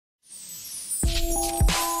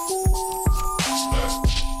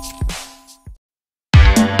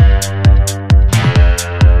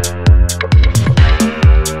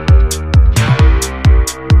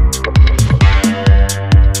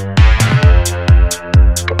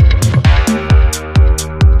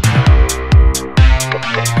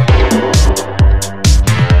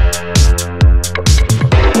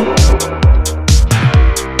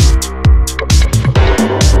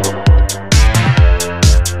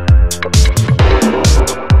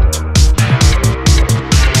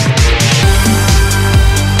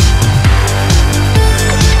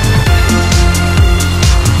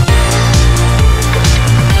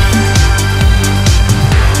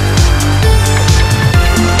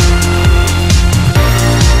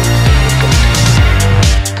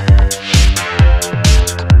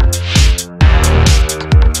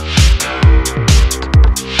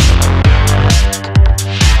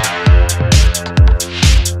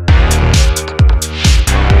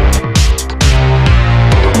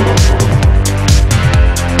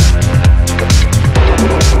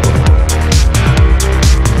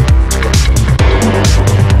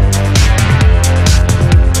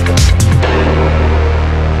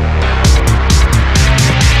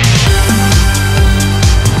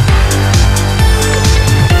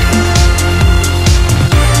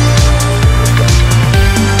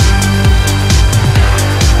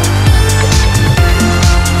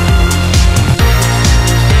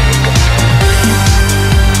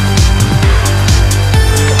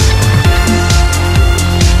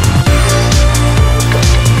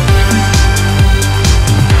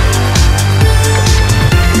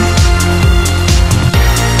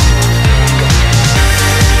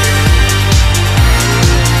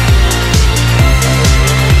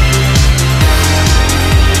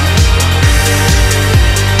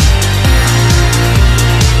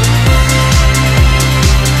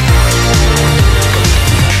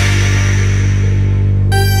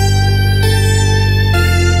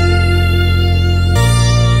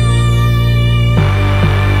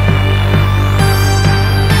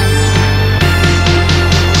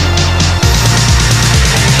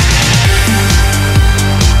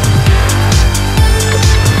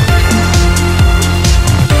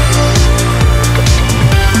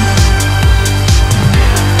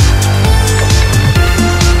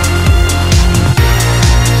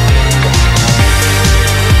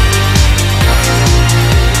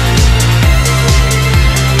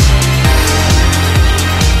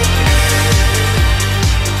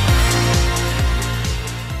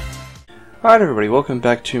Alright everybody, welcome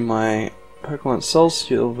back to my Pokemon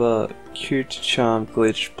Soulsilver Cute Charm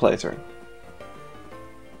Glitch playthrough.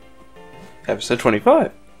 Episode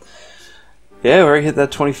 25. Yeah, we already hit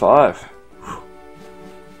that 25. Whew.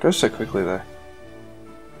 Goes so quickly though.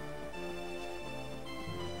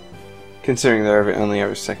 Considering they're only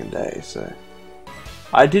every second day, so...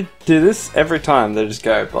 I did do this every time, they just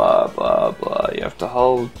go blah blah blah, you have to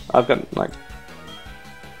hold... I've got like...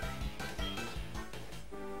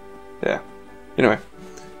 Yeah. Anyway.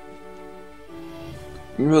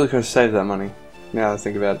 I really could have saved that money, now that I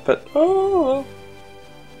think about it, but oh well.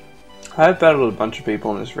 I have battled a bunch of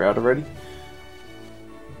people on this route already.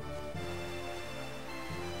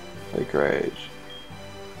 Big rage.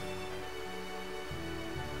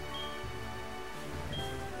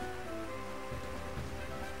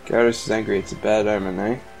 Gyarados is angry, it's a bad omen,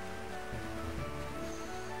 eh?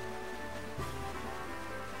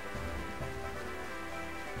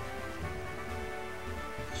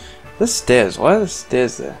 The stairs, why are the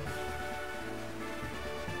stairs there?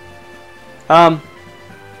 I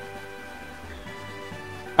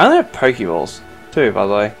only have Pokeballs, too, by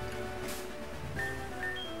the way.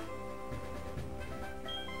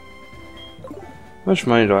 How much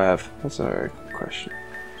money do I have? That's a very good question.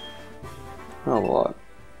 Not a lot.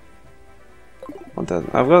 I've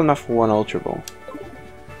got enough for one Ultra Ball.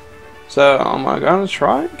 So, am I going to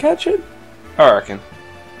try and catch it? I reckon.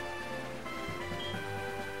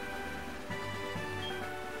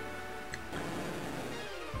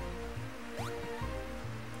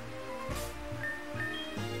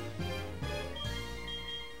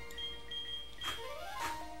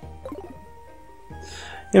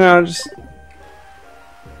 You know, just...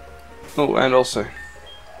 Oh, and also...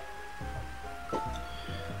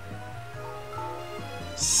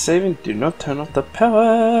 Saving, do not turn off the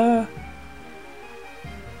power!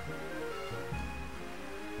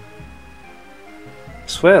 I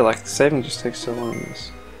swear, like, saving just takes so long in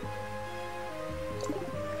this.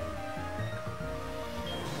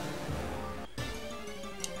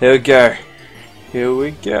 Here we go. Here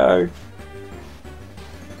we go.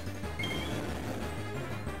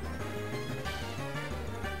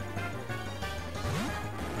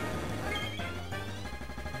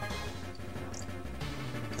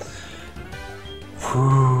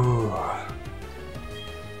 Whew.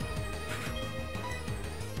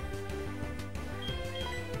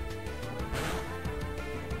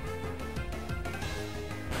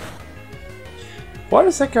 Why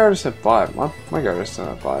does that Gyarados have 5? My Gyarados doesn't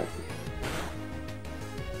have 5.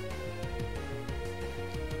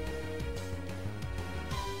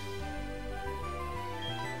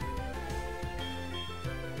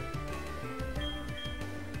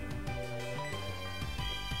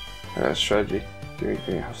 Strategy. Give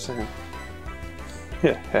me half a second.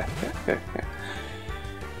 Yeah.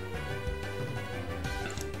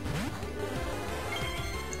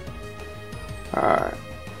 Alright.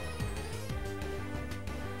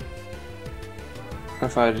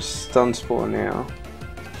 If I just stun spore now.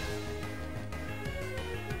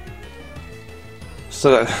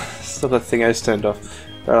 Still that thing I turned off.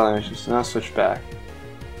 Battle animations. Now switch back.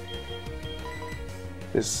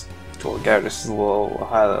 This Gyarados is a little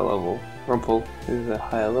higher level. Rumpel is a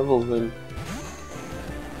higher level than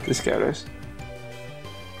this Gyarados.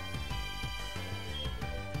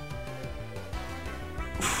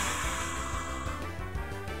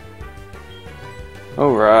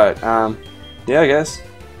 Alright, yeah, I guess.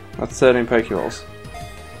 That's 13 Pokeballs.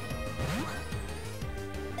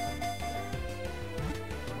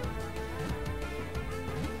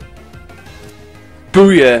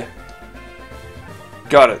 Booyah!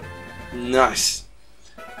 Got it. Nice.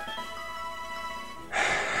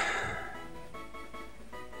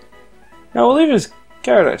 Now we'll leave it as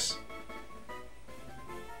Gyarados.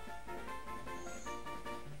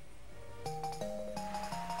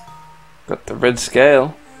 Got the red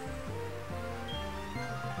scale.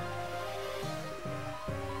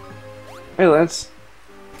 Hey Lance.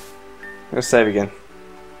 I'm gonna save again.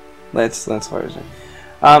 Lance Horizon.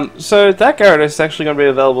 So that Gyarados is actually going to be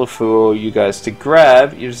available for you guys to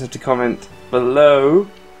grab. You just have to comment below,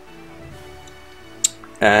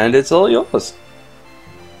 and it's all yours.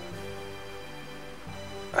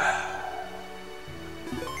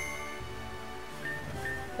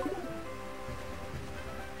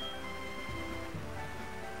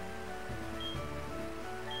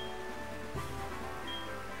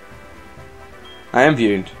 I am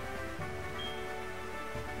viewed.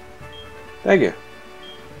 Thank you.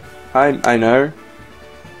 I know.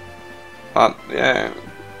 Yeah.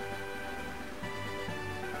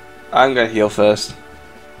 I'm gonna heal first.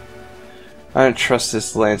 I don't trust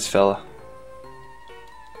this Lance fella.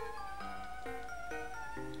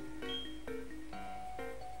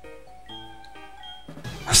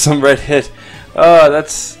 Some redhead. Oh,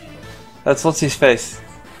 that's what's his face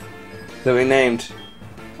that we named.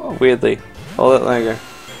 Oh, weirdly. All that longer.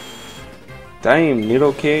 Damn,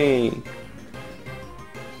 Little King.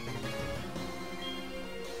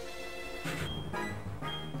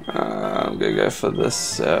 I'm gonna go for the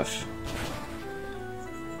surf.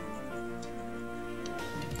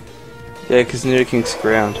 Yeah, because Little King's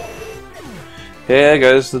ground. Here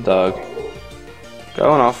goes the dog.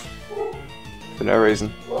 Going off. For no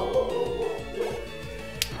reason.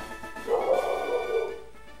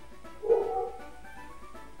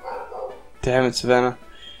 Damn it, Savannah.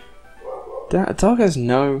 A dog has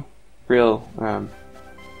no real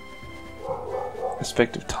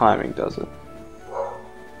aspect of timing, does it?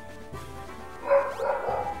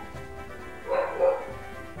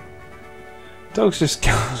 Dog's just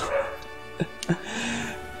going.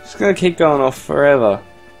 Just gonna keep going off forever.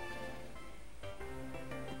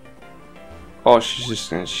 Oh, she's just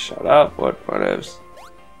gonna shut up. Whatevs.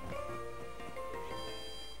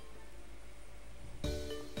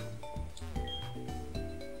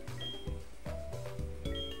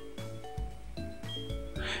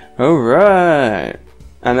 Alright.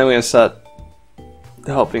 And then we're gonna start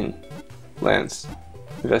helping Lance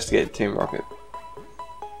investigate Team Rocket.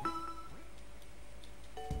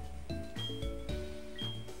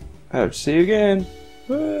 I hope to see you again.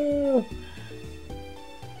 Woo!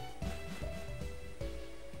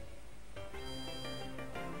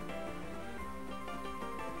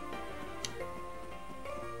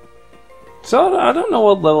 So I don't know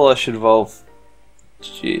what level I should evolve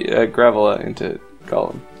Graveler into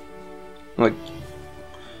Golem. Like,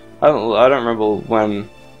 I don't remember when.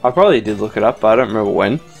 I probably did look it up, but I don't remember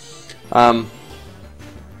when.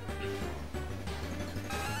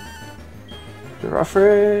 Giraffe!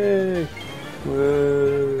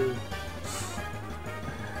 Woo!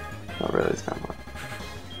 Not really, it's kind of like.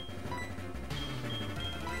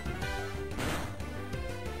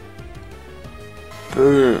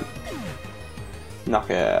 Boom!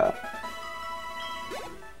 Knockout.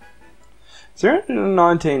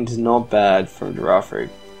 019 is not bad from Giraffe.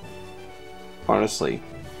 Honestly.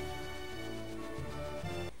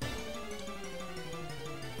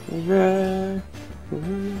 We're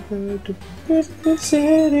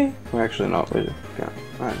actually not.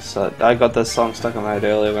 I got that song stuck in my head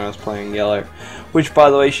earlier when I was playing Yellow, which, by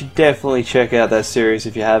the way, you should definitely check out that series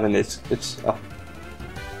if you haven't. It's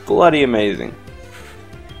bloody amazing.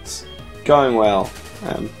 It's going well.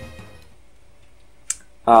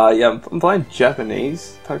 Yeah, I'm playing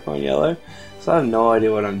Japanese Pokemon Yellow, so I have no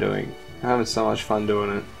idea what I'm doing. I'm having so much fun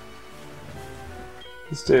doing it.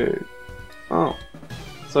 This dude. Oh.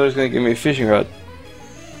 So he's gonna give me a fishing rod.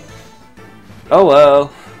 Oh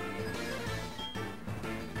well.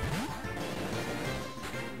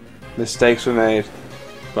 Mistakes were made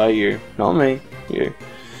by you, not me. You.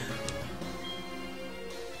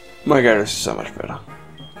 My Gyarados is so much better.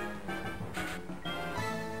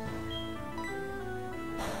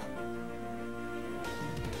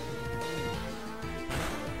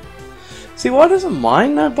 See, why doesn't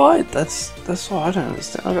mine no bite? That's what I don't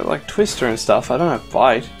understand. I got like Twister and stuff. I don't have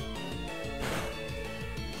bite.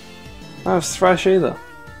 I don't have Thrash either.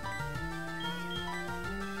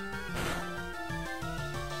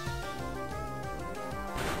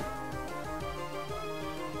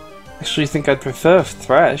 Actually, think I'd prefer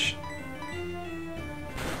Thrash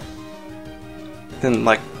than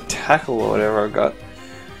like Tackle or whatever I got.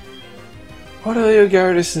 Why do your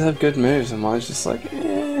Gyarados have good moves and mine's just like,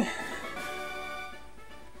 eh.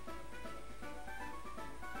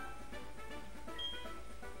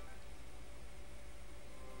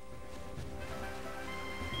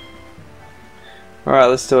 Alright,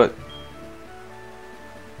 let's do it.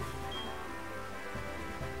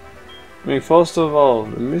 Being forced to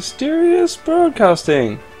evolve. Mysterious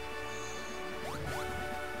broadcasting.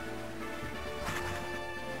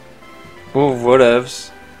 Oh,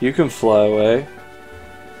 whatevs. You can fly away.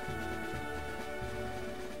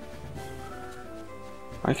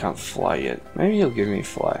 I can't fly yet. Maybe he'll give me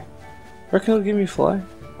fly. Reckon he'll give me fly?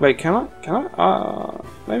 Wait, can I? Can I?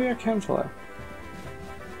 Maybe I can fly.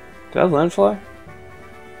 Did I learn fly?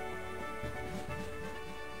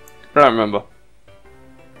 I don't remember.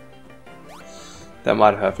 That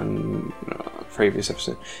might have happened in a previous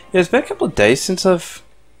episode. Yeah, it's been a couple of days since I've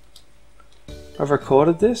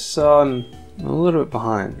recorded this, so I'm a little bit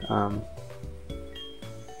behind.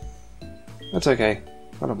 That's okay.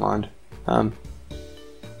 I don't mind.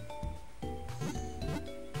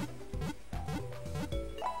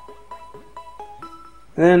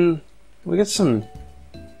 Then we get some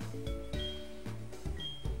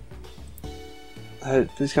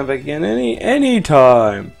Please come back again any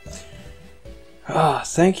time. Ah,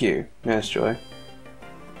 thank you, Nurse Joy.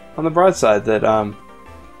 On the bright side, that the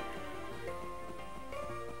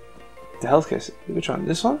healthcare. Which one?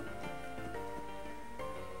 This one?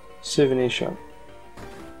 Souvenir shop.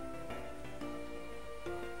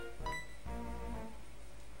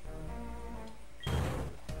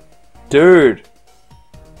 Dude.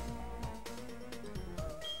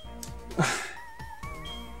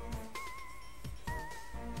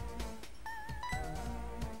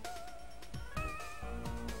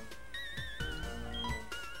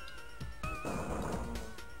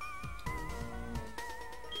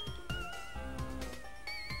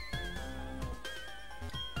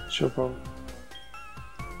 Sure problem.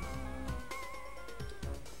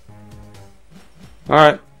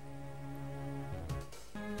 Alright.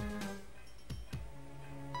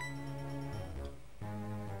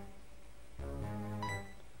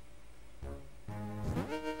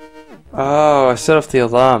 Oh, I set off the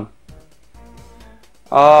alarm.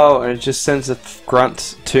 Oh, and it just sends a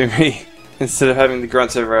grunt to me. Instead of having the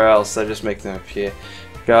grunts everywhere else, I just make them appear.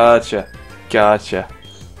 Gotcha. Gotcha.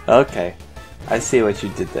 Okay. I see what you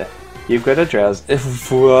did there. You've got a drowse.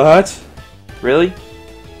 What? Really?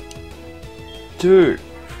 Dude.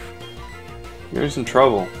 You're in some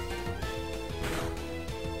trouble.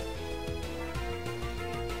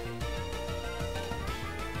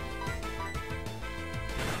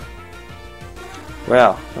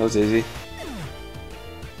 Wow, that was easy.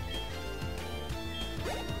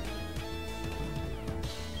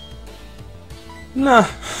 No.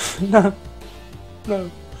 No.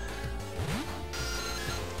 No.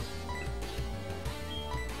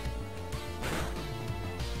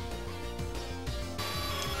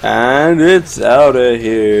 And it's out of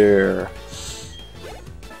here.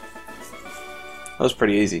 That was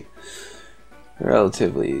pretty easy.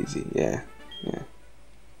 Relatively easy, yeah. Yeah.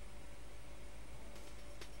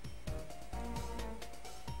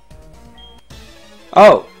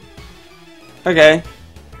 Oh! Okay.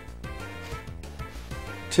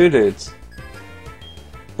 2 dudes.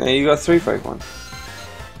 Now you got 3 Pokemon.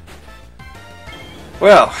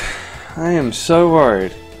 Well, I am so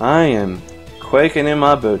worried. I am quaking in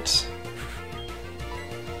my boots.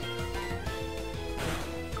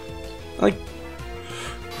 Like,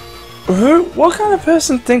 who? What kind of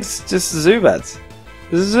person thinks just Zubats?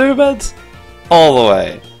 Zubats all the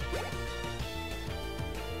way.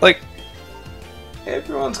 Like,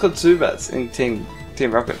 everyone's got Zubats in Team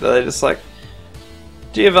Rocket. They're just like,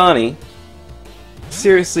 Giovanni,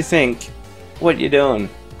 seriously think what you're doing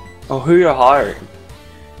or who you're hiring.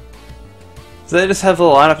 So they just have the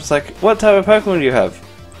lineup. It's like, what type of Pokemon do you have?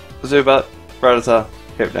 Zubat, Rattata,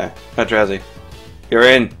 Hypno, Eldrazi. You're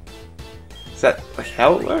in. Is that like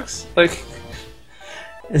how it works? Like,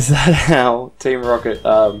 is that how Team Rocket?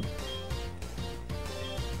 Oh,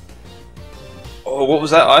 what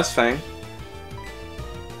was that? Ice Fang.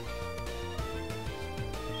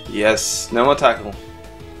 Yes, no more tackle.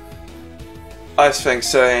 Ice Fang's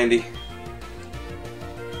so handy.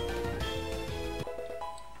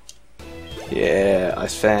 Yeah,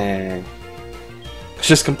 Ice Fang. I was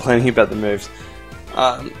just complaining about the moves.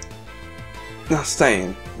 No, stay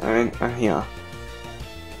in. I mean, I'm here.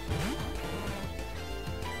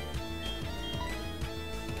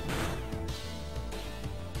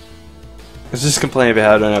 I was just complaining about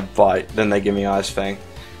how I don't have Bite, then they give me Ice Fang.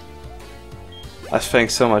 Ice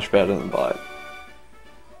Fang's so much better than Bite.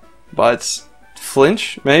 Bite's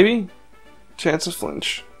flinch, maybe? Chance of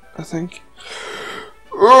flinch, I think.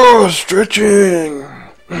 Oh, stretching!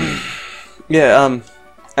 Yeah,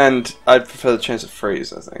 and I'd prefer the chance of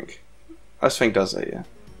freeze, I think. Ice Fang does that, yeah.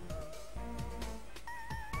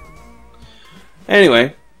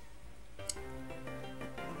 Anyway.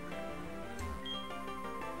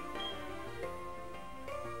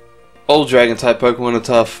 Old dragon type Pokemon are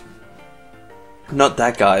tough. Not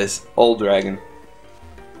that guy's. Old dragon.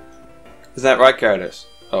 Is that right, Gyarados?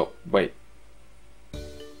 Oh, wait.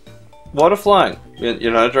 Water flying.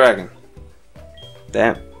 You're not a dragon.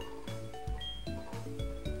 Damn.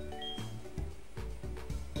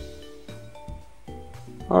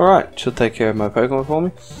 Alright, she'll take care of my Pokemon for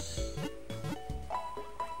me.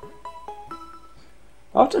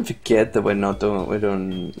 I often forget that we're not doing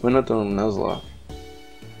Nuzlocke.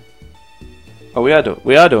 Oh, we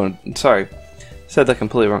are doing. Sorry, said that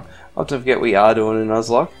completely wrong. I often forget we are doing a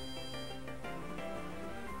Nuzlocke.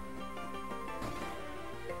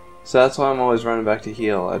 So that's why I'm always running back to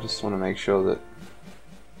heal. I just want to make sure that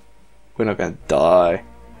we're not going to die.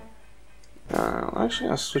 Actually,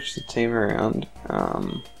 I'll switch the team around.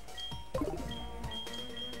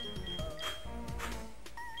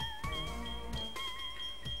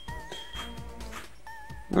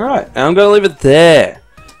 Alright, and I'm going to leave it there.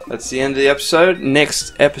 That's the end of the episode.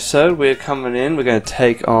 Next episode, we're coming in. We're going to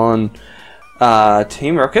take on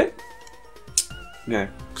Team Rocket. We're going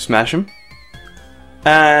to smash them.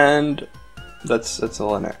 And that's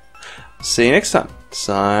all I know. See you next time.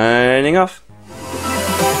 Signing off.